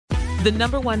The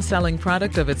 #1 selling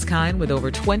product of its kind with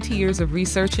over 20 years of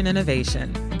research and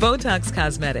innovation. Botox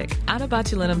Cosmetic, out of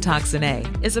botulinum toxin A,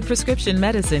 is a prescription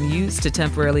medicine used to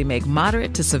temporarily make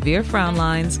moderate to severe frown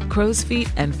lines, crow's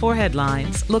feet, and forehead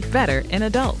lines look better in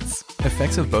adults.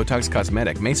 Effects of Botox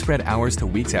Cosmetic may spread hours to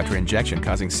weeks after injection,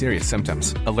 causing serious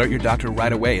symptoms. Alert your doctor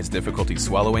right away as difficulty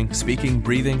swallowing, speaking,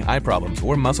 breathing, eye problems,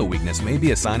 or muscle weakness may be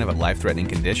a sign of a life-threatening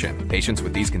condition. Patients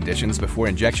with these conditions before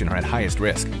injection are at highest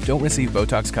risk. Don't receive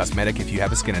Botox Cosmetic if you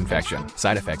have a skin infection.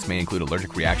 Side effects may include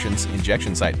allergic reactions,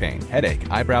 injection site pain, headache,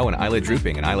 eyebrow and eyelid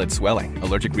drooping, and eyelid swelling.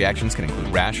 Allergic reactions can include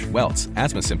rash, welts,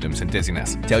 asthma symptoms, and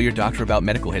dizziness. Tell your doctor about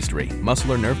medical history,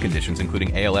 muscle or nerve conditions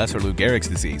including ALS or Lou Gehrig's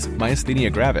disease,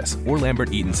 myasthenia gravis, or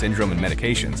Lambert-Eaton syndrome, and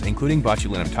medications, including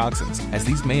botulinum toxins, as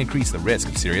these may increase the risk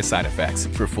of serious side effects.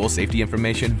 For full safety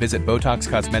information, visit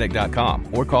BotoxCosmetic.com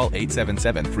or call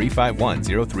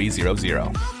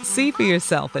 877-351-0300. See for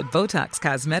yourself at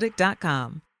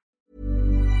BotoxCosmetic.com.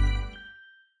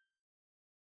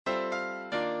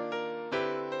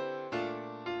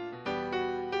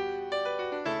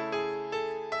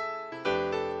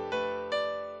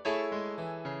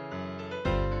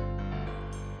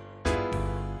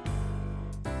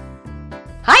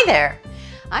 Hi there,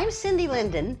 I'm Cindy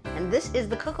Linden, and this is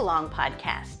the Cook Along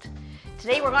podcast.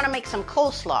 Today we're going to make some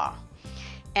coleslaw,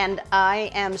 and I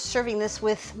am serving this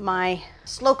with my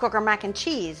slow cooker mac and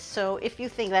cheese. So if you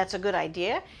think that's a good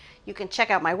idea, you can check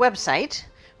out my website,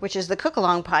 which is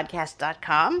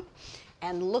thecookalongpodcast.com,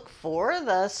 and look for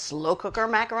the slow cooker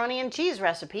macaroni and cheese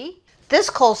recipe. This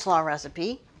coleslaw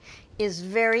recipe is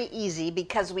very easy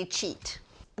because we cheat.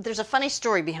 There's a funny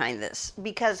story behind this,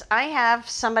 because I have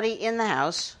somebody in the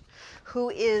house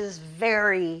who is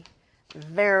very,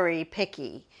 very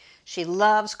picky. She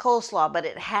loves coleslaw, but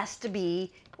it has to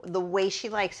be the way she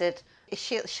likes it.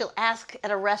 She'll ask at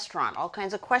a restaurant all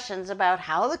kinds of questions about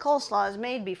how the coleslaw is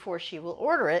made before she will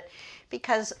order it,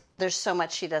 because there's so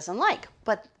much she doesn't like.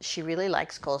 But she really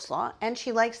likes coleslaw, and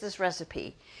she likes this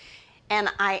recipe.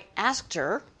 And I asked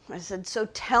her, I said, so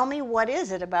tell me, what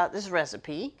is it about this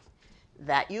recipe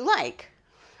that you like?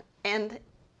 And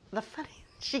the funny,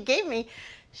 she gave me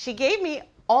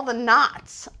all the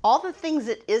knots, all the things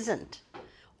it isn't.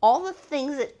 All the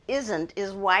things it isn't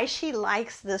is why she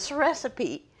likes this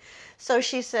recipe. So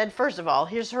she said, first of all,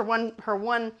 here's her one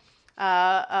thing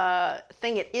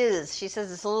it is. She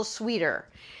says it's a little sweeter.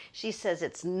 She says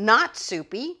it's not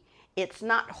soupy, it's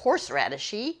not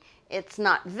horseradishy, it's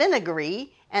not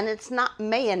vinegary, and it's not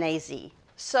mayonnaise-y.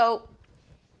 So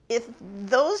if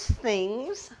those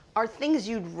things are things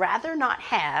you'd rather not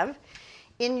have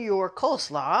in your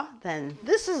coleslaw, then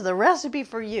this is the recipe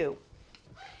for you.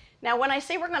 Now, when I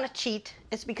say we're going to cheat,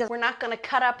 it's because we're not going to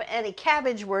cut up any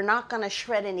cabbage, we're not going to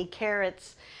shred any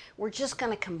carrots, we're just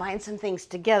going to combine some things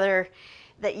together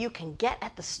that you can get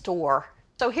at the store.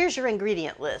 So here's your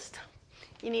ingredient list.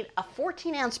 You need a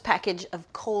 14-ounce package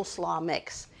of coleslaw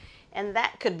mix. And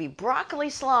that could be broccoli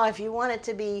slaw if you want it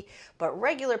to be, but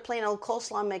regular plain old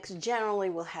coleslaw mix generally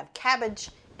will have cabbage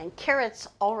and carrots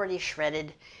already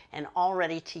shredded and all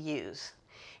ready to use.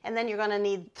 And then you're going to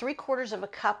need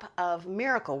 3/4 cup of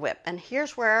Miracle Whip. And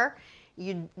here's where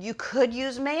you could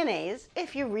use mayonnaise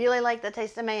if you really like the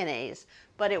taste of mayonnaise,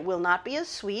 but it will not be as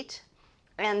sweet,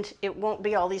 and it won't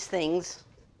be all these things,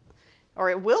 or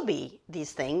it will be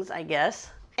these things, I guess.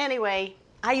 Anyway,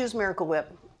 I use Miracle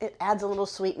Whip. It adds a little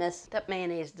sweetness that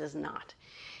mayonnaise does not.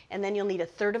 And then you'll need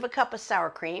 1/3 cup of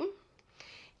sour cream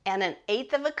and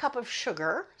 1/8 cup of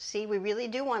sugar. See, we really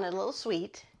do want it a little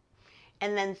sweet.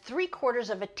 And then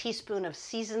 3/4 teaspoon of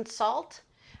seasoned salt,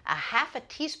 1/2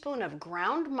 teaspoon of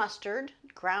ground mustard,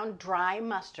 ground dry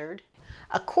mustard,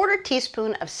 1/4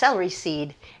 teaspoon of celery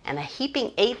seed, and a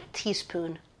heaping 1/8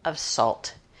 teaspoon of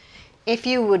salt. If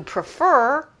you would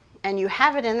prefer, and you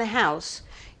have it in the house,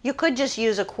 you could just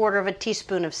use 1/4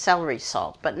 teaspoon of celery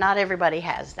salt, but not everybody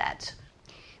has that.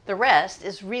 The rest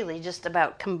is really just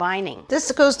about combining.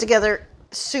 This goes together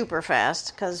super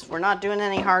fast because we're not doing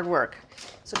any hard work.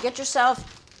 So get yourself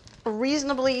a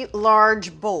reasonably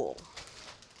large bowl.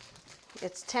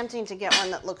 It's tempting to get one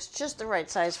that looks just the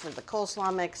right size for the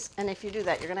coleslaw mix, and if you do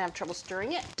that, you're going to have trouble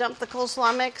stirring it. Dump the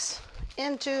coleslaw mix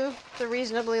into the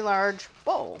reasonably large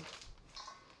bowl.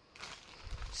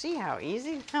 See how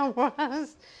easy that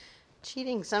was?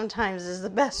 Cheating sometimes is the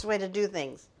best way to do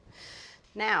things.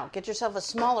 Now, get yourself a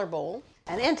smaller bowl,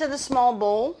 and into the small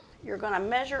bowl, you're going to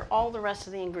measure all the rest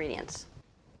of the ingredients.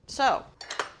 So,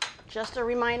 just a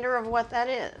reminder of what that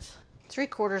is.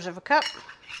 3/4 cup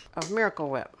of Miracle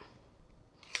Whip.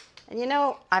 And you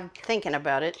know, I'm thinking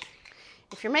about it.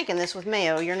 If you're making this with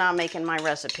mayo, you're not making my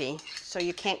recipe, so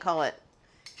you can't call it,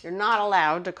 you're not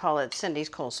allowed to call it Cindy's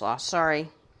Coleslaw, sorry.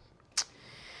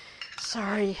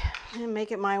 Sorry, I'm going to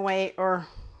make it my way, or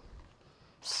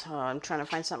so I'm trying to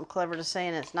find something clever to say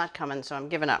and it's not coming, so I'm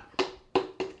giving up.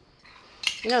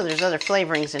 You know, there's other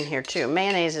flavorings in here too.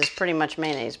 Mayonnaise is pretty much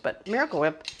mayonnaise, but Miracle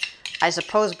Whip, I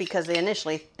suppose because they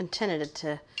initially intended it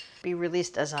to be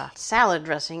released as a salad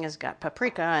dressing, has got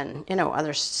paprika and,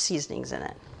 other seasonings in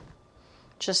it.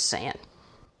 Just saying.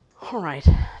 All right,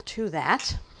 to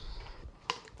that.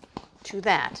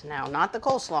 Now, not the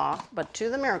coleslaw, but to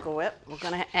the Miracle Whip, we're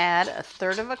going to add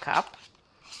 1/3 cup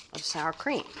of sour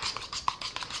cream.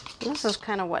 And this is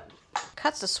kind of what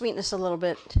cuts the sweetness a little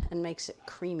bit and makes it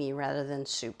creamy rather than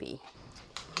soupy.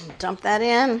 Dump that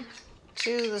in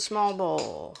to the small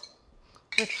bowl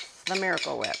with the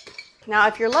Miracle Whip. Now,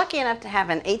 if you're lucky enough to have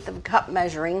an 1/8 cup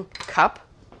measuring cup,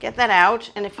 get that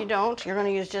out. And if you don't, you're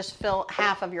going to fill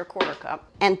half of your 1/4 cup.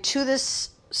 And to this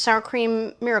sour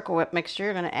cream Miracle Whip mixture,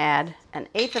 you're going to add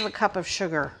 1/8 cup of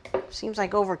sugar. Seems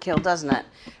like overkill, doesn't it?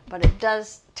 But it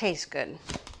does taste good.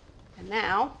 And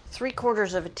now,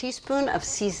 3/4 teaspoon of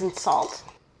seasoned salt.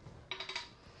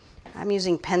 I'm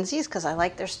using Penzeys because I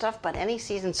like their stuff, but any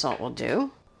seasoned salt will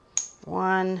do.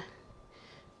 1,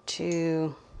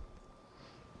 2,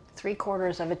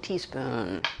 3/4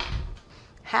 teaspoon.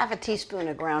 1/2 teaspoon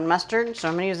of ground mustard. So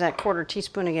I'm going to use that 1/4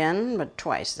 teaspoon again, but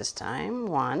twice this time.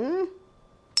 1,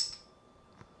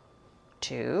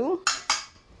 2,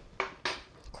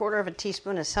 1/4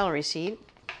 teaspoon of celery seed.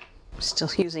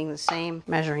 Still using the same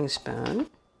measuring spoon.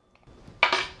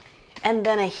 And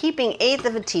then a heaping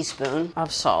 1/8 teaspoon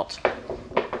of salt.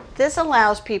 This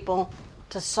allows people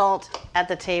to salt at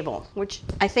the table, which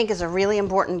I think is a really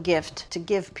important gift to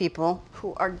give people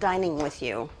who are dining with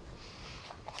you.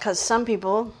 Because some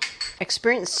people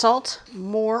experience salt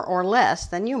more or less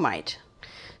than you might.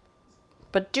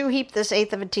 But do heap this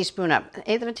 1/8 teaspoon up.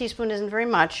 1/8 teaspoon isn't very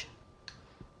much.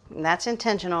 And that's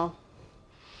intentional.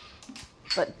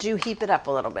 But do heap it up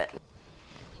a little bit.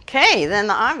 Okay, then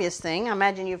the obvious thing, I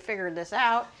imagine you figured this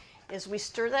out, is we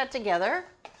stir that together.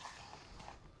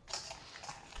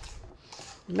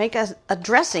 Make a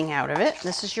dressing out of it.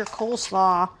 This is your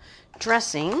coleslaw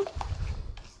dressing.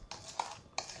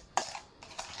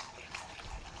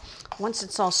 Once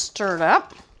it's all stirred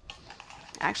up,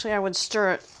 actually I would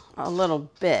stir it a little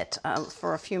bit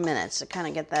for a few minutes to kind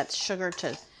of get that sugar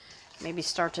to maybe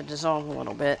start to dissolve a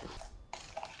little bit.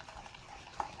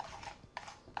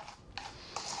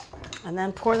 And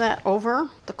then pour that over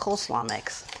the coleslaw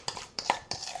mix.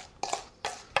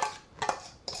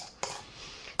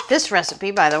 This recipe,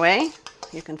 by the way,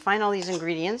 you can find all these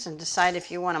ingredients and decide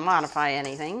if you want to modify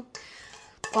anything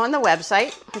on the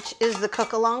website, which is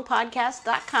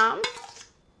thecookalongpodcast.com.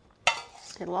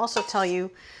 It'll also tell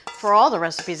you, for all the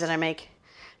recipes that I make,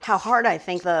 how hard I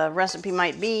think the recipe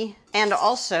might be, and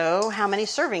also how many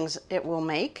servings it will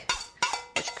make,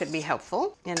 which could be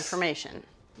helpful information.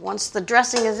 Once the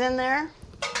dressing is in there,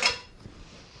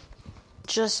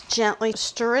 just gently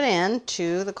stir it in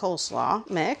to the coleslaw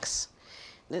mix.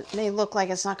 It may look like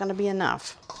it's not going to be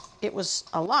enough. It was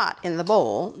a lot in the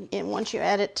bowl, and once you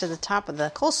add it to the top of the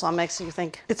coleslaw mix, you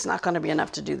think it's not going to be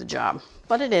enough to do the job.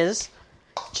 But it is.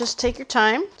 Just take your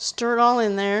time, stir it all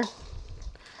in there.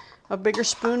 A bigger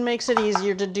spoon makes it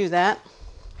easier to do that.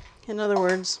 In other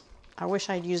words, I wish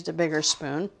I'd used a bigger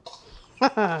spoon.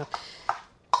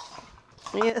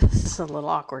 Yeah, this is a little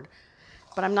awkward,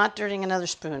 but I'm not dirtying another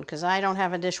spoon because I don't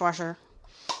have a dishwasher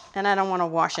and I don't want to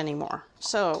wash anymore.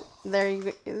 So there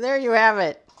you have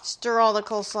it. Stir all the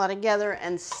coleslaw together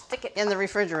and stick it in the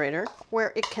refrigerator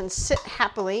where it can sit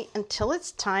happily until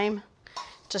it's time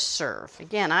to serve.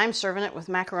 Again, I'm serving it with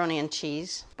macaroni and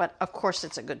cheese, but of course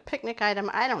it's a good picnic item.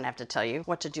 I don't have to tell you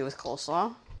what to do with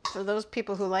coleslaw. For those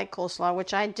people who like coleslaw,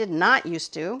 which I did not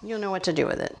used to, you'll know what to do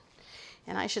with it.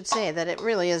 And I should say that it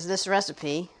really is this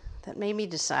recipe that made me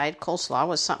decide coleslaw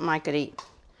was something I could eat.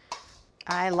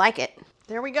 I like it.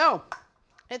 There we go.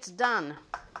 It's done.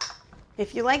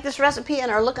 If you like this recipe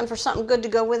and are looking for something good to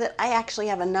go with it, I actually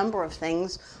have a number of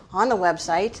things on the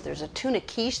website. There's a tuna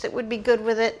quiche that would be good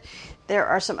with it. There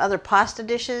are some other pasta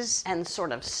dishes and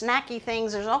sort of snacky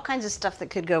things. There's all kinds of stuff that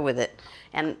could go with it.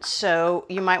 And so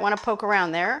you might want to poke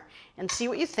around there and see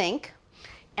what you think.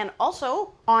 And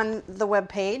also on the web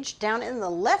page, down in the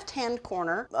left-hand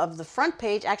corner of the front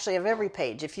page, actually of every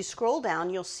page, if you scroll down,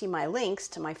 you'll see my links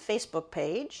to my Facebook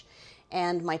page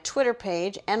and my Twitter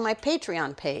page and my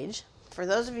Patreon page. For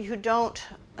those of you who don't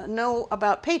know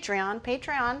about Patreon,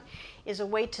 Patreon is a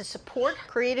way to support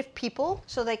creative people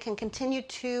so they can continue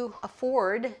to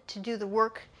afford to do the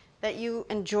work that you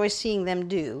enjoy seeing them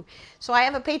do. So I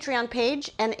have a Patreon page,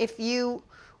 and if you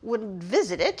would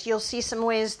visit it, you'll see some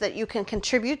ways that you can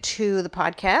contribute to the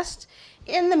podcast.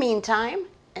 In the meantime,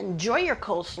 enjoy your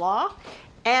coleslaw,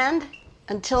 and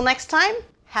until next time,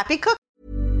 happy cooking.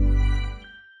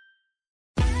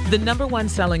 The number one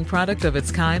selling product of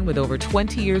its kind with over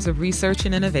 20 years of research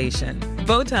and innovation.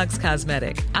 Botox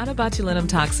Cosmetic, out of botulinum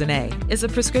toxin A, is a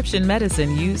prescription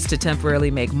medicine used to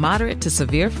temporarily make moderate to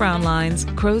severe frown lines,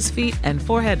 crow's feet, and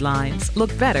forehead lines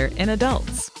look better in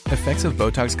adults. Effects of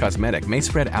Botox Cosmetic may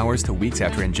spread hours to weeks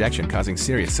after injection, causing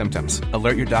serious symptoms.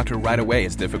 Alert your doctor right away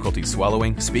as difficulty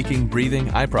swallowing, speaking, breathing,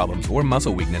 eye problems, or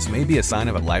muscle weakness may be a sign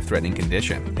of a life-threatening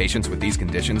condition. Patients with these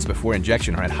conditions before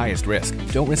injection are at highest risk.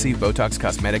 Don't receive Botox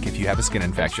Cosmetic if you have a skin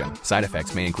infection. Side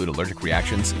effects may include allergic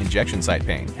reactions, injection site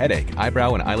pain, headache,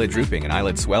 eyebrow and eyelid drooping, and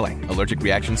eyelid swelling. Allergic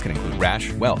reactions can include rash,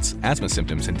 welts, asthma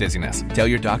symptoms, and dizziness. Tell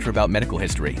your doctor about medical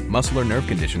history, muscle or nerve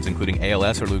conditions including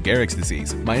ALS or Lou Gehrig's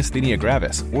disease, myasthenia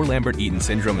gravis, or Lambert-Eaton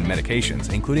syndrome and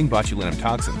medications, including botulinum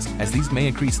toxins, as these may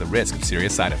increase the risk of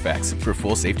serious side effects. For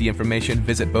full safety information,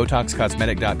 visit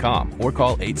BotoxCosmetic.com or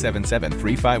call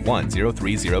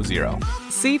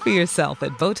 877-351-0300. See for yourself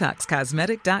at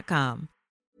BotoxCosmetic.com.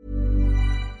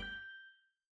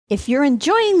 If you're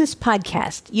enjoying this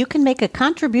podcast, you can make a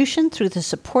contribution through the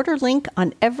supporter link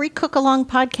on every Cook Along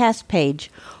podcast page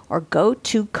or go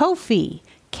to Ko-fi,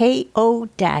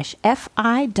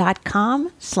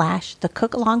 ko-fi.com/the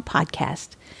Cook Along podcast.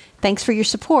 Thanks for your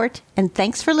support and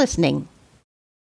thanks for listening.